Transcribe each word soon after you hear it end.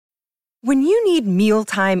When you need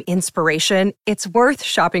mealtime inspiration, it's worth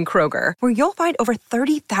shopping Kroger, where you'll find over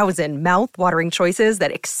 30,000 mouth-watering choices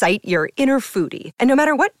that excite your inner foodie. And no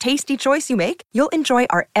matter what tasty choice you make, you'll enjoy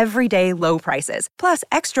our everyday low prices, plus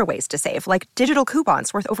extra ways to save, like digital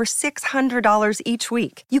coupons worth over $600 each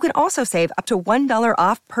week. You can also save up to $1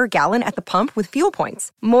 off per gallon at the pump with fuel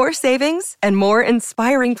points. More savings and more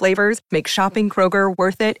inspiring flavors make shopping Kroger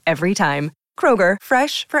worth it every time. Kroger,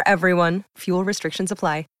 fresh for everyone. Fuel restrictions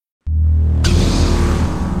apply.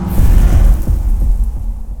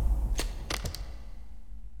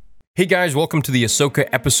 Hey guys, welcome to the Ahsoka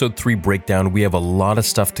Episode 3 breakdown. We have a lot of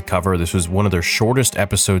stuff to cover. This was one of their shortest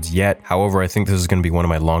episodes yet. However, I think this is going to be one of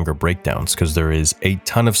my longer breakdowns because there is a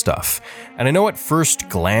ton of stuff. And I know at first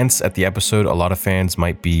glance at the episode, a lot of fans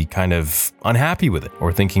might be kind of unhappy with it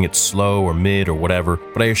or thinking it's slow or mid or whatever.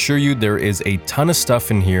 But I assure you there is a ton of stuff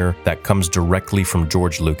in here that comes directly from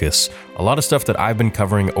George Lucas. A lot of stuff that I've been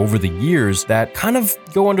covering over the years that kind of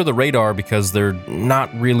go under the radar because they're not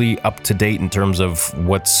really up to date in terms of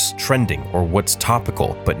what's trending or what's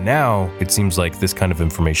topical. But now it seems like this kind of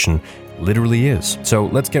information literally is. So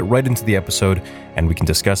let's get right into the episode and we can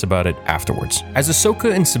discuss about it afterwards. As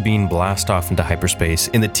Ahsoka and Sabine blast off into hyperspace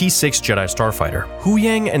in the T-6 Jedi Starfighter,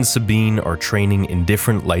 Huyang and Sabine are training in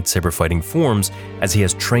different lightsaber fighting forms as he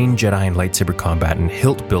has trained Jedi in lightsaber combat and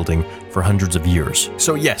hilt building for hundreds of years.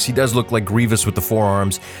 So yes, he does look like Grievous with the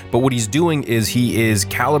forearms, but what he's doing is he is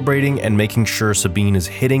calibrating and making sure Sabine is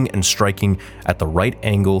hitting and striking at the right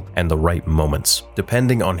angle and the right moments,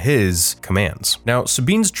 depending on his commands. Now,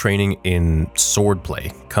 Sabine's training in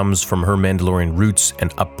swordplay comes from her Mandalorian roots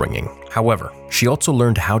and upbringing. However, she also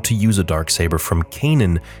learned how to use a darksaber from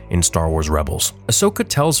Kanan in Star Wars Rebels. Ahsoka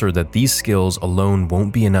tells her that these skills alone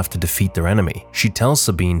won't be enough to defeat their enemy. She tells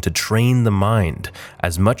Sabine to train the mind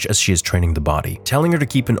as much as she is training the body. Telling her to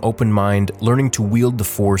keep an open mind, learning to wield the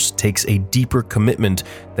Force takes a deeper commitment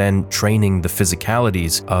than training the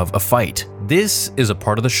physicalities of a fight. This is a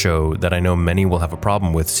part of the show that I know many will have a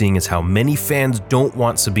problem with, seeing as how many fans don't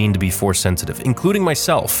want Sabine to be Force sensitive, including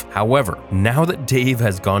myself. However, now that Dave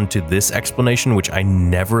has gone to this explanation, which I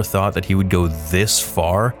never thought that he would go this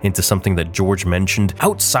far into something that George mentioned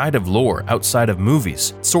outside of lore, outside of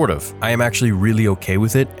movies, sort of. I am actually really okay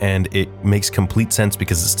with it, and it makes complete sense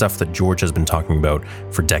because it's stuff that George has been talking about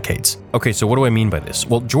for decades. Okay, so what do I mean by this?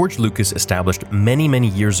 Well, George Lucas established many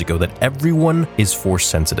years ago that everyone is Force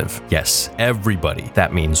sensitive. Yes, everybody.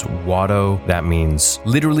 That means Watto, that means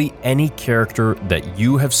literally any character that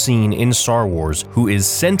you have seen in Star Wars who is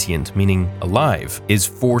sentient, meaning alive, is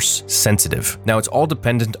Force sensitive. Now, it's all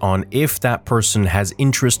dependent on if that person has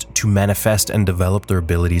interest to manifest and develop their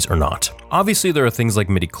abilities or not. Obviously, there are things like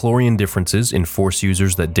midichlorian differences in Force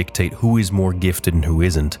users that dictate who is more gifted and who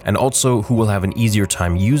isn't, and also who will have an easier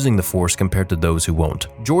time using the Force compared to those who won't.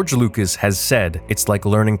 George Lucas has said it's like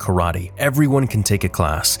learning karate. Everyone can take a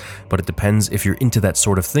class, but it depends if you're into that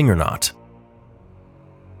sort of thing or not.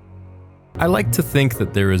 I like to think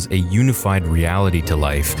that there is a unified reality to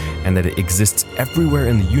life and that it exists everywhere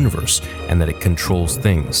in the universe and that it controls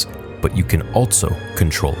things, but you can also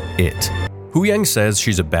control it. Huyang says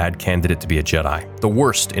she's a bad candidate to be a Jedi, the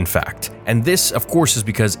worst in fact. And this, of course, is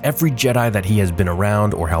because every Jedi that he has been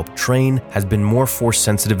around or helped train has been more Force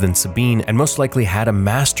sensitive than Sabine and most likely had a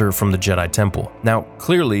master from the Jedi Temple. Now,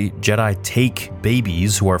 clearly, Jedi take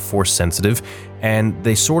babies who are Force sensitive and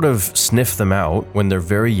they sort of sniff them out when they're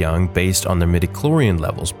very young based on their midichlorian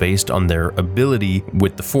levels, based on their ability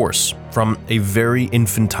with the Force from a very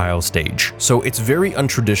infantile stage. So it's very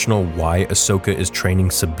untraditional why Ahsoka is training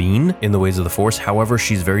Sabine in the ways of the Force. However,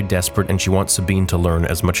 she's very desperate and she wants Sabine to learn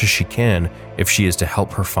as much as she can if she is to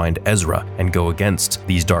help her find Ezra and go against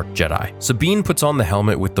these dark Jedi. Sabine puts on the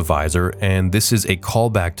helmet with the visor, and this is a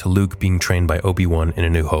callback to Luke being trained by Obi-Wan in A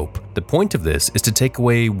New Hope. The point of this is to take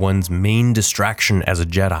away one's main distraction as a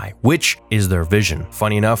Jedi, which is their vision.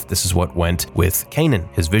 Funny enough, this is what went with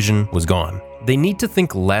Kanan. His vision was gone. They need to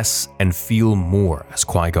think less and feel more, as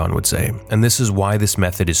Qui-Gon would say, and this is why this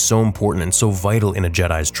method is so important and so vital in a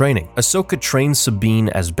Jedi's training. Ahsoka trains Sabine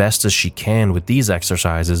as best as she can with these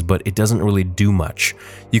exercises, but it doesn't really do much.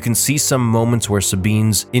 You can see some moments where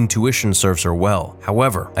Sabine's intuition serves her well.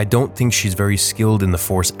 However, I don't think she's very skilled in the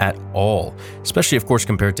Force at all, especially of course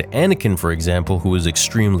compared to Anakin, for example, who is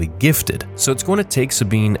extremely gifted. So it's going to take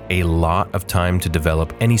Sabine a lot of time to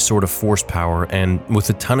develop any sort of Force power, and with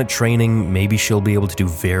a ton of training, maybe she'll be able to do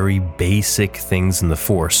very basic things in the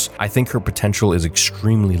Force. I think her potential is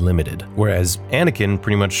extremely limited. Whereas Anakin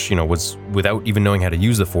pretty much, was without even knowing how to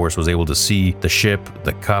use the Force, was able to see the ship,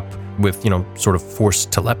 the cup, with, sort of Force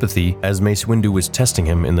telepathy as Mace Windu was testing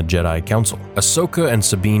him in the Jedi Council. Ahsoka and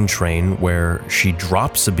Sabine train where she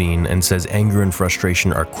drops Sabine and says anger and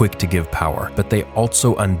frustration are quick to give power, but they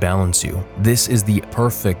also unbalance you. This is the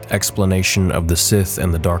perfect explanation of the Sith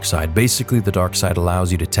and the dark side. Basically, the dark side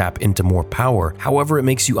allows you to tap into more power. However, it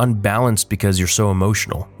makes you unbalanced because you're so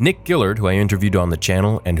emotional. Nick Gillard, who I interviewed on the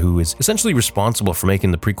channel and who is essentially responsible for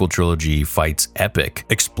making the prequel trilogy fights epic,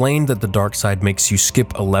 explained that the dark side makes you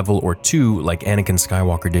skip a level or two like Anakin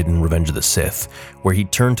Skywalker did in Revenge of the Sith, where he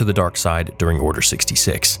turned to the dark side during Order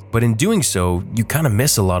 66. But in doing so, you kind of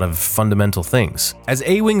miss a lot of fundamental things. As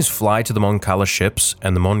A-Wings fly to the Mon Cala ships,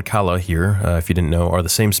 and the Mon Cala here, if you didn't know, are the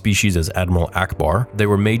same species as Admiral Akbar. They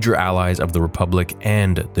were major allies of the Republic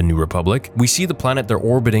and the New Republic. We see the planet they're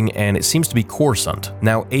orbiting, and it seems to be Coruscant.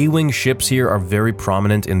 Now, A-Wing ships here are very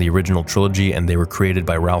prominent in the original trilogy, and they were created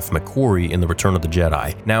by Ralph McQuarrie in The Return of the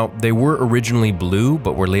Jedi. Now, they were originally blue,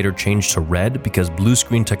 but were later changed to red because blue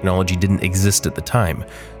screen technology didn't exist at the time.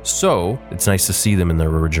 So, it's nice to see them in their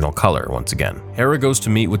original color once again. Hera goes to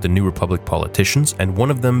meet with the New Republic politicians, and one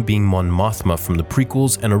of them being Mon Mothma from the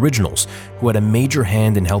prequels and originals, who had a major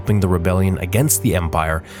hand in helping the rebellion against the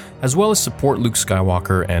Empire, as well as support Luke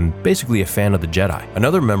Skywalker and basically a fan of the Jedi.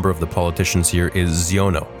 Another member of the politicians here is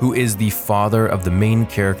Xiono, who is the father of the main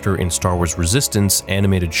character in Star Wars Resistance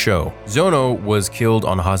animated show. Xiono was killed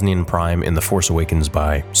on Hosnian Prime in The Force Awakens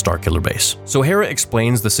by Starkiller Base. So Hera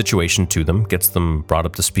explains the situation to them, gets them brought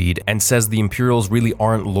up to speed, and says the Imperials really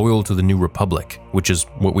aren't loyal to the New Republic, which is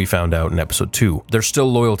what we found out in Episode 2. They're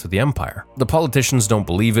still loyal to the Empire. The politicians don't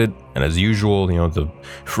believe it, and as usual, the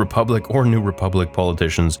Republic or New Republic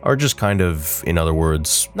politicians are just kind of, in other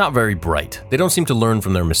words, not very bright. They don't seem to learn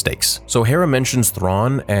from their mistakes. So Hera mentions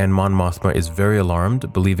Thrawn, and Mon Mothma is very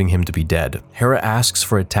alarmed, believing him to be dead. Hera asks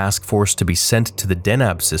for a task force to be sent to the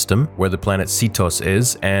Denab system, where the planet Cetos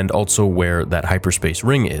is, and also where that hyperspace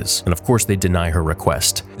ring is. And of course, they deny her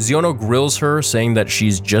request. Xiono grills her, saying that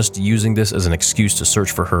she's just using this as an excuse to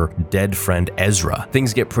search for her dead friend Ezra.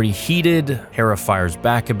 Things get pretty heated, Hera fires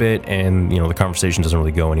back a bit, and the conversation doesn't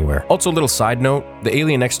really go anywhere. Also, a little side note, the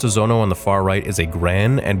alien next to Zono on the far right is a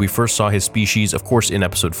Gran, and we first saw his species, of course, in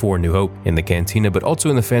Episode 4, New Hope, in the cantina, but also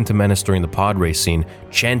in the Phantom Menace during the pod race scene,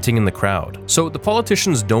 chanting in the crowd. So the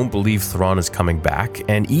politicians don't believe Thrawn is coming back,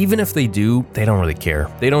 and even if they do, they don't really care.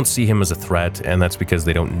 They don't see him as a threat, and that's because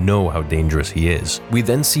they don't know how dangerous he is. We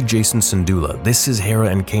then see Jacen Syndulla. This is Hera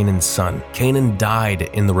and Kanan's son. Kanan died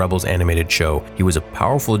in the Rebels animated show. He was a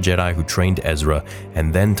powerful Jedi who trained Ezra,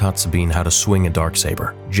 and then taught Sabine how to swing a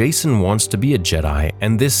darksaber. Jacen wants to be a Jedi,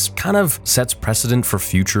 and this kind of sets precedent for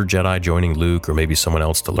future Jedi joining Luke, or maybe someone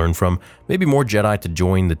else to learn from, maybe more Jedi to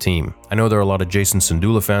join the team. I know there are a lot of Jacen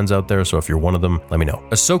Syndulla fans out there, so if you're one of them, let me know.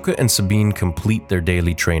 Ahsoka and Sabine complete their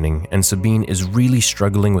daily training, and Sabine is really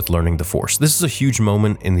struggling with learning the Force. This is a huge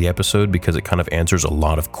moment in the episode because it kind of answers a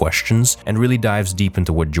lot of questions and really dives deep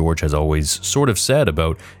into what George has always sort of said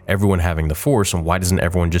about everyone having the Force and why doesn't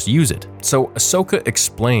everyone just use it. So Ahsoka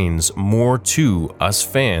explains more to us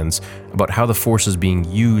fans about how the Force is being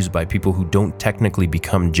used by people who don't technically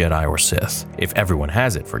become Jedi or Sith, if everyone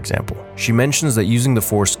has it, for example. She mentions that using the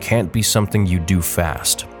Force can't be something you do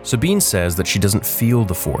fast. Sabine says that she doesn't feel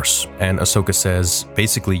the Force, and Ahsoka says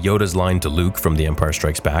basically Yoda's line to Luke from The Empire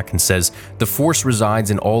Strikes Back and says, "The Force resides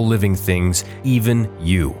in all living things, even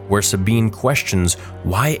you," where Sabine questions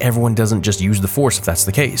why everyone doesn't just use the Force if that's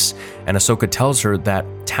the case, and Ahsoka tells her that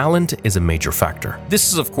talent is a major factor.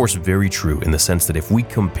 This is of course very true in the sense that if we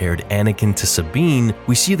compared Anakin to Sabine,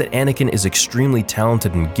 we see that Anakin is extremely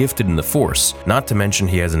talented and gifted in the Force, not to mention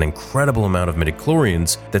he has an incredible amount of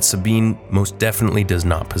midichlorians that Sabine most definitely does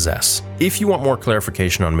not possess. If you want more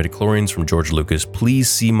clarification on midichlorians from George Lucas, please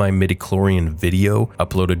see my midichlorian video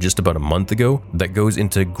uploaded just about a month ago that goes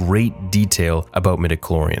into great detail about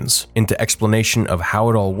midichlorians, into explanation of how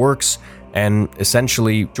it all works, and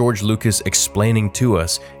essentially George Lucas explaining to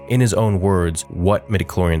us in his own words what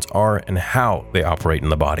midichlorians are and how they operate in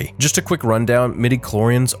the body. Just a quick rundown,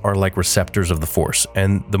 midichlorians are like receptors of the Force,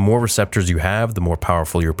 and the more receptors you have, the more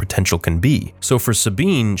powerful your potential can be. So for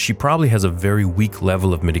Sabine, she probably has a very weak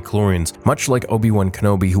level of midichlorians, much like Obi-Wan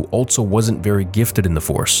Kenobi, who also wasn't very gifted in the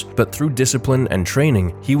Force, but through discipline and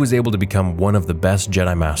training, he was able to become one of the best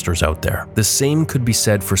Jedi Masters out there. The same could be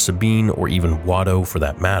said for Sabine or even Watto for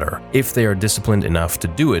that matter, if they are disciplined enough to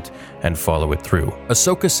do it and follow it through.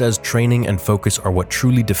 Ahsoka says training and focus are what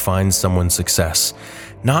truly defines someone's success.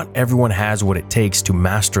 Not everyone has what it takes to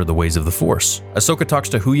master the ways of the Force. Ahsoka talks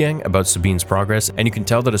to Huyang about Sabine's progress, and you can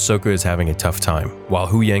tell that Ahsoka is having a tough time, while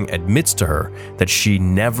Huyang admits to her that she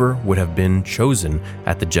never would have been chosen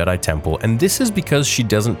at the Jedi Temple, and this is because she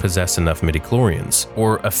doesn't possess enough midichlorians,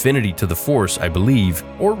 or affinity to the Force, I believe,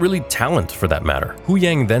 or really talent for that matter.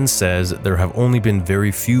 Huyang then says there have only been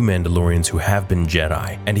very few Mandalorians who have been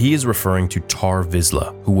Jedi, and he is referring to Tar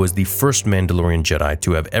Vizsla, who was the first Mandalorian Jedi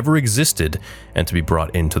to have ever existed and to be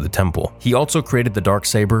brought into the temple. He also created the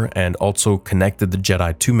Darksaber and also connected the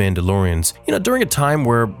Jedi to Mandalorians, during a time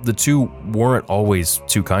where the two weren't always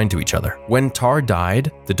too kind to each other. When Tar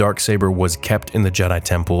died, the Darksaber was kept in the Jedi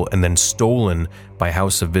Temple and then stolen by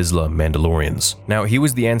House of Vizsla Mandalorians. Now, he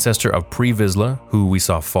was the ancestor of Pre Vizsla, who we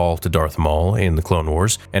saw fall to Darth Maul in the Clone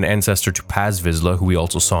Wars, and ancestor to Paz Vizsla, who we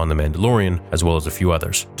also saw in The Mandalorian, as well as a few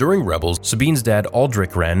others. During Rebels, Sabine's dad,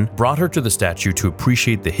 Aldrich Wren, brought her to the statue to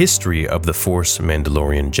appreciate the history of the Force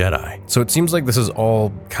Mandalorian Jedi. So it seems like this is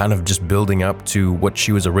all kind of just building up to what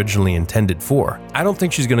she was originally intended for. I don't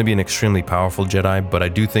think she's going to be an extremely powerful Jedi, but I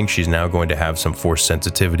do think she's now going to have some Force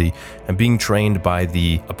sensitivity, and being trained by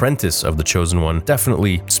the apprentice of the Chosen One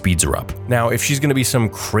definitely speeds her up. Now, if she's going to be some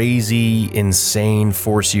crazy, insane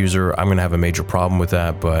Force user, I'm going to have a major problem with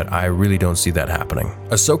that, but I really don't see that happening.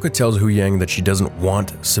 Ahsoka tells Huyang that she doesn't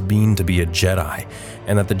want Sabine to be a Jedi,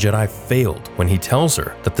 and that the Jedi failed when he tells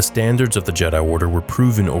her that the standards of the Jedi Order were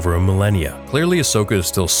proven over a millennia. Clearly, Ahsoka is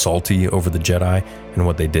still salty over the Jedi and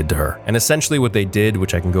what they did to her. And essentially what they did,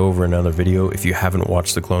 which I can go over in another video if you haven't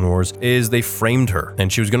watched the Clone Wars, is they framed her,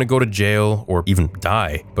 and she was going to go to jail or even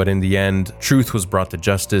die. But in the end, truth was brought to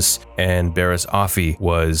justice, and Barriss Offee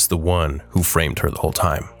was the one who framed her the whole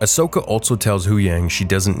time. Ahsoka also tells Huyang she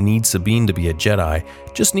doesn't need Sabine to be a Jedi,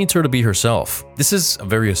 just needs her to be herself. This is a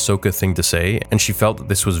very Ahsoka thing to say, and she felt that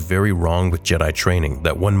this was very wrong with Jedi training,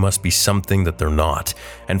 that one must be something that they're not,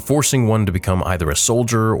 and forcing one to become either a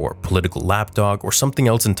soldier or political lapdog or something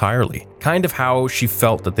else entirely. Kind of how she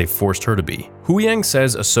felt that they forced her to be. Huyang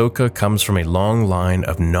says Ahsoka comes from a long line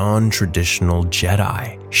of non-traditional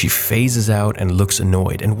Jedi. She phases out and looks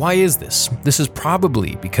annoyed. And why is this? This is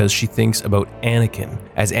probably because she thinks about Anakin,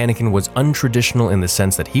 as Anakin was untraditional in the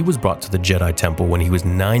sense that he was brought to the Jedi Temple when he was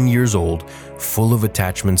 9 years old, full of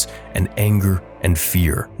attachments and anger and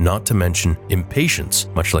fear, not to mention impatience,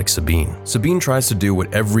 much like Sabine. Sabine tries to do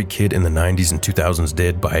what every kid in the 90s and 2000s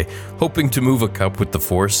did by hoping to move a cup with the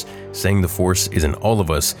Force, saying the Force is in all of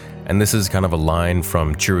us, and this is kind of a line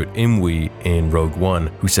from Chirrut Imwe in Rogue One,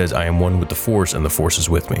 who says, "I am one with the Force and the Force is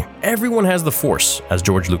with me." Everyone has the Force, as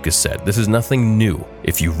George Lucas said. This is nothing new.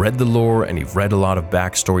 If you've read the lore and you've read a lot of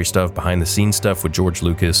backstory stuff, behind the scenes stuff with George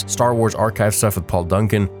Lucas, Star Wars archive stuff with Paul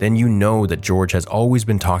Duncan, then you know that George has always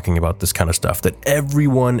been talking about this kind of stuff, that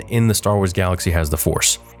everyone in the Star Wars galaxy has the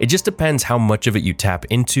Force. It just depends how much of it you tap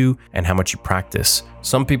into and how much you practice.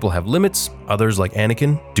 Some people have limits, others like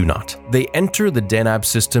Anakin do not. They enter the Denab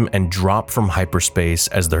system and drop from hyperspace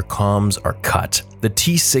as their comms are cut. The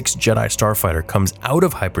T6 Jedi starfighter comes out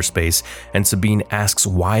of hyperspace, and Sabine asks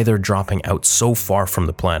why they're dropping out so far from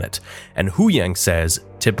the planet. And Huyang says,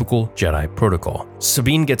 typical Jedi protocol.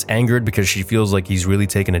 Sabine gets angered because she feels like he's really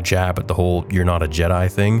taken a jab at the whole "you're not a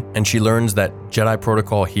Jedi" thing, and she learns that Jedi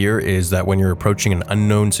protocol here is that when you're approaching an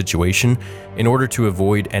unknown situation, in order to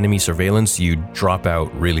avoid enemy surveillance, you drop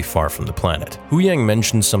out really far from the planet. Huyang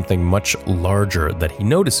mentions something much larger that he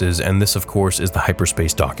notices, and this of course is the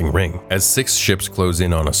hyperspace docking ring. As 6 ships close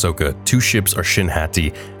in on Ahsoka, 2 ships are Shin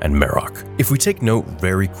Hati and Marok. If we take note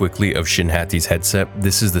very quickly of Shin Hati's headset,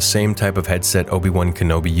 this is the same type of headset Obi-Wan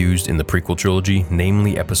Kenobi used in the prequel trilogy,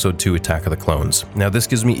 namely Episode 2 Attack of the Clones. Now this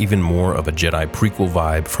gives me even more of a Jedi prequel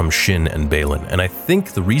vibe from Shin and Baylan, and I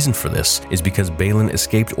think the reason for this is because Baylan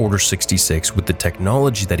escaped Order 66 with the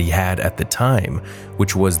technology that he had at the time,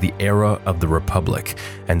 which was the era of the Republic,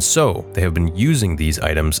 and so they have been using these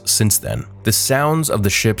items since then. The sounds of the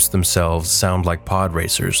ships themselves sound like pod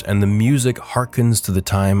racers, and the music harkens to the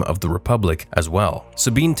time of the Republic as well.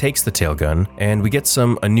 Sabine takes the tailgun, and we get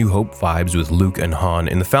some A New Hope vibes with Luke and Han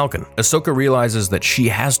in the Falcon. Ahsoka realizes that she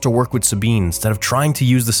has to work with Sabine instead of trying to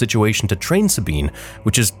use the situation to train Sabine,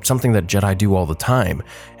 which is something that Jedi do all the time,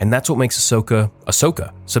 and that's what makes Ahsoka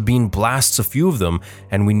Ahsoka. Sabine blasts a few of them,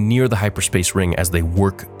 and we near the hyperspace ring as they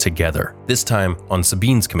work together, this time on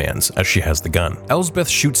Sabine's commands as she has the gun. Elsbeth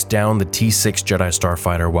shoots down the T6 Jedi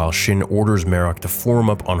starfighter while Shin orders Marok to form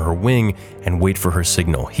up on her wing and wait for her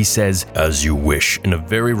signal. He says, "As you wish," in a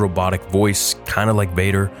very robotic voice, kind of like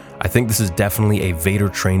Vader. I think this is definitely a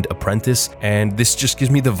Vader-trained apprentice, and this just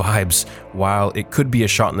gives me the vibes. While it could be a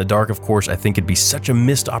shot in the dark, of course, I think it'd be such a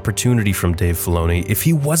missed opportunity from Dave Filoni if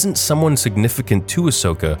he wasn't someone significant to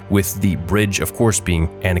Ahsoka, with the bridge, of course, being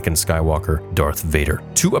Anakin Skywalker, Darth Vader.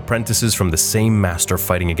 Two apprentices from the same master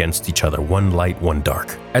fighting against each other, one light, one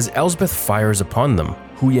dark. As Elsbeth fires upon them,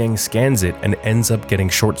 Huyang scans it and ends up getting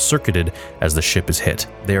short-circuited as the ship is hit.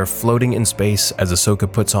 They are floating in space as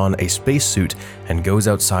Ahsoka puts on a spacesuit and goes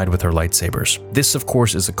outside with her lightsabers. This, of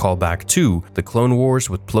course, is a callback to The Clone Wars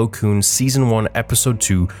with Plo Koon's Season 1, Episode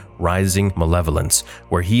 2, Rising Malevolence,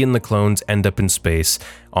 where he and the clones end up in space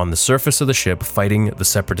on the surface of the ship fighting the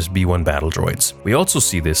Separatist B-1 battle droids. We also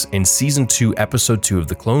see this in Season 2, Episode 2 of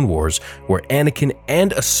The Clone Wars, where Anakin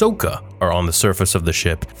and Ahsoka are on the surface of the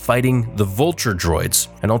ship fighting the Vulture droids,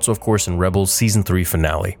 and also, of course, in Rebels Season 3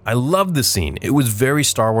 finale. I love this scene. It was very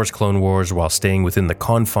Star Wars Clone Wars while staying within the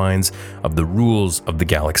confines of the rules of the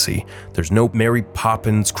galaxy. There's no Mary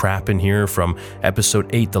Poppins crap in here from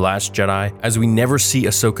Episode 8, The Last Jedi. As we never see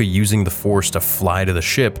Ahsoka using the Force to fly to the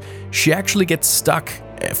ship, she actually gets stuck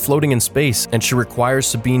floating in space, and she requires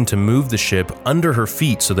Sabine to move the ship under her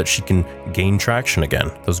feet so that she can gain traction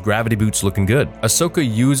again. Those gravity boots looking good. Ahsoka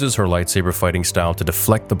uses her lightsaber fighting style to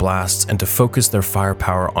deflect the blasts and to focus their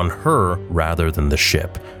firepower on her rather than the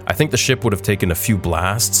ship. I think the ship would have taken a few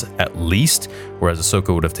blasts at least, whereas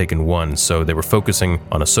Ahsoka would have taken one, so they were focusing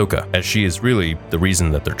on Ahsoka, as she is really the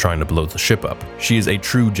reason that they're trying to blow the ship up. She is a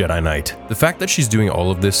true Jedi Knight. The fact that she's doing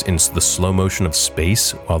all of this in the slow motion of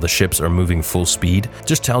space while the ships are moving full speed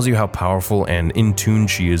just tells you how powerful and in tune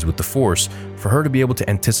she is with the Force for her to be able to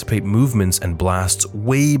anticipate movements and blasts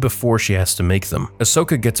way before she has to make them.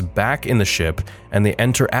 Ahsoka gets back in the ship and they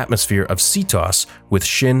enter atmosphere of Cetos with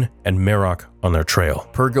Shin and Merok on their trail.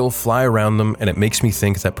 Purrgil fly around them, and it makes me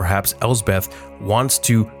think that perhaps Elsbeth wants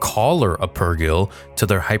to collar a Purrgil to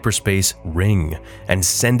their hyperspace ring and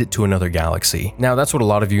send it to another galaxy. Now, that's what a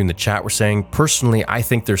lot of you in the chat were saying. Personally, I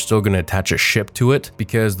think they're still going to attach a ship to it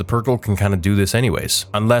because the Purrgil can kind of do this anyways,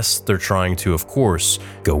 unless they're trying to, of course,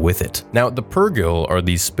 go with it. Now, the Purrgil are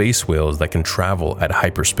these space whales that can travel at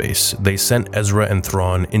hyperspace. They sent Ezra and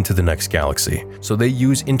Thrawn into the next galaxy, so they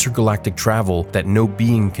use intergalactic travel that no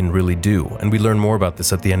being can really do, and we learn more about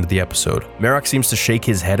this at the end of the episode. Merok seems to shake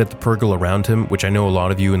his head at the Purrgil around him, which I know a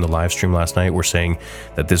lot of you in the live stream last night were saying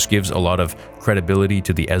that this gives a lot of credibility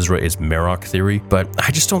to the Ezra is Merok theory, but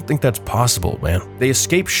I just don't think that's possible, man. They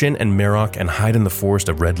escape Shin and Merok and hide in the forest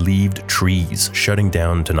of red-leaved trees, shutting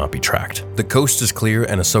down to not be tracked. The coast is clear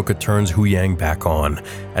and Ahsoka turns Huyang back on,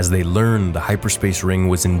 as they learn the hyperspace ring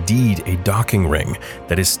was indeed a docking ring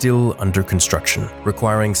that is still under construction,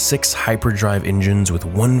 requiring 6 hyperdrive engines with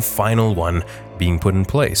one final one being put in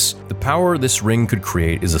place. The power this ring could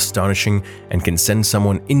create is astonishing and can send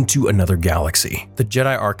someone into another galaxy. The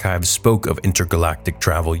Jedi Archives spoke of intergalactic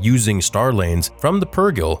travel using star lanes from the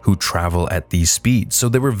Purrgil who travel at these speeds, so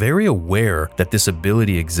they were very aware that this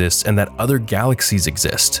ability exists and that other galaxies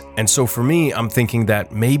exist. And so for me, I'm thinking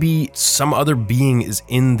that maybe some other being is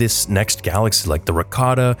in this next galaxy, like the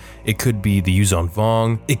Rakata, it could be the Yuzon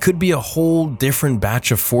Vong, it could be a whole different batch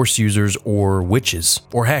of Force users or witches,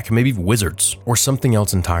 or heck, maybe wizards, or something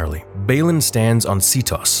else entirely. Baylan stands on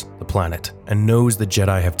Cetos, the planet, and knows the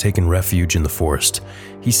Jedi have taken refuge in the forest.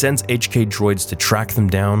 He sends HK droids to track them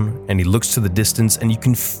down, and he looks to the distance and you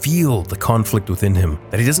can feel the conflict within him,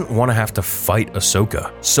 that he doesn't want to have to fight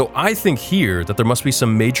Ahsoka. So I think here that there must be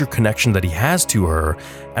some major connection that he has to her,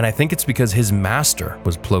 and I think it's because his master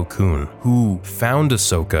was Plo Koon, who found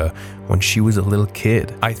Ahsoka when she was a little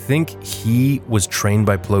kid. I think he was trained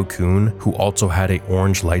by Plo Koon, who also had an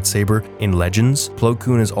orange lightsaber in Legends. Plo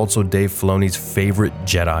Koon is also Dave Filoni's favorite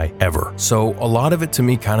Jedi ever. So a lot of it to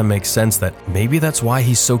me kind of makes sense that maybe that's why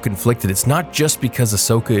he's so conflicted. It's not just because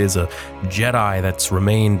Ahsoka is a Jedi that's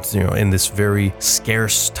remained, in this very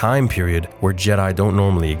scarce time period where Jedi don't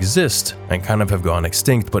normally exist and kind of have gone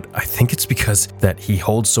extinct, but I think it's because that he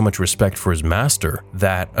holds so much respect for his master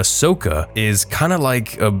that Ahsoka is kind of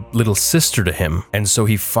like a little sister to him, and so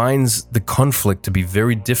he finds the conflict to be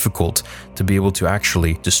very difficult to be able to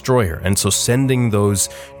actually destroy her, and so sending those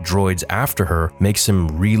droids after her makes him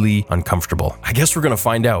really uncomfortable. I guess we're gonna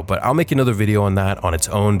find out, but I'll make another video on that on its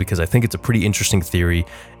own because I think it's a pretty interesting theory,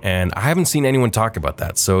 and I haven't seen anyone talk about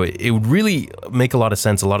that, so it would really make a lot of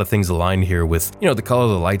sense. A lot of things align here with, the color of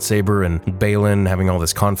the lightsaber and Baylan having all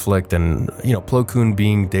this conflict and, Plo Koon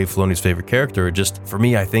being Dave Filoni's favorite character. Just, for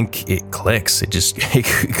me, I think it clicks. It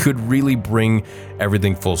could really bring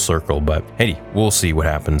everything full circle, but hey, we'll see what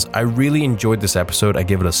happens. I really enjoyed this episode. I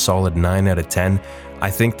give it a solid 9 out of 10. I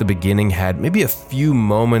think the beginning had maybe a few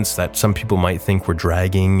moments that some people might think were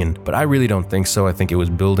dragging, but I really don't think so. I think it was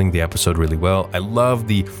building the episode really well. I love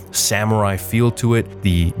the samurai feel to it,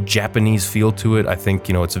 the Japanese feel to it. I think,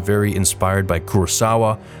 it's very inspired by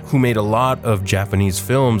Kurosawa, who made a lot of Japanese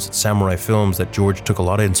films, samurai films, that George took a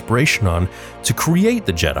lot of inspiration on to create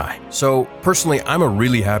the Jedi. So personally, I'm a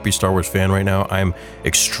really happy Star Wars fan right now. I'm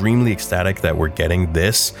extremely ecstatic that we're getting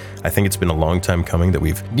this. I think it's been a long time coming that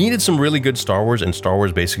we've needed some really good Star Wars, and Star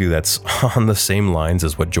Wars basically that's on the same lines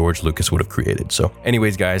as what George Lucas would have created. So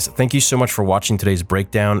anyways, guys, thank you so much for watching today's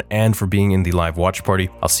breakdown and for being in the live watch party.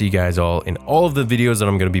 I'll see you guys all in all of the videos that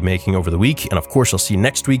I'm going to be making over the week. And of course, I'll see you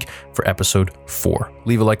next week for episode 4.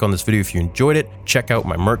 Leave a like on this video if you enjoyed it. Check out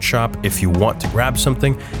my merch shop if you want to grab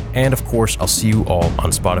something. And of course, I'll see you all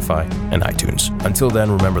on Spotify and iTunes. Until then,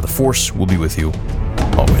 remember, the Force will be with you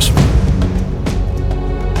always.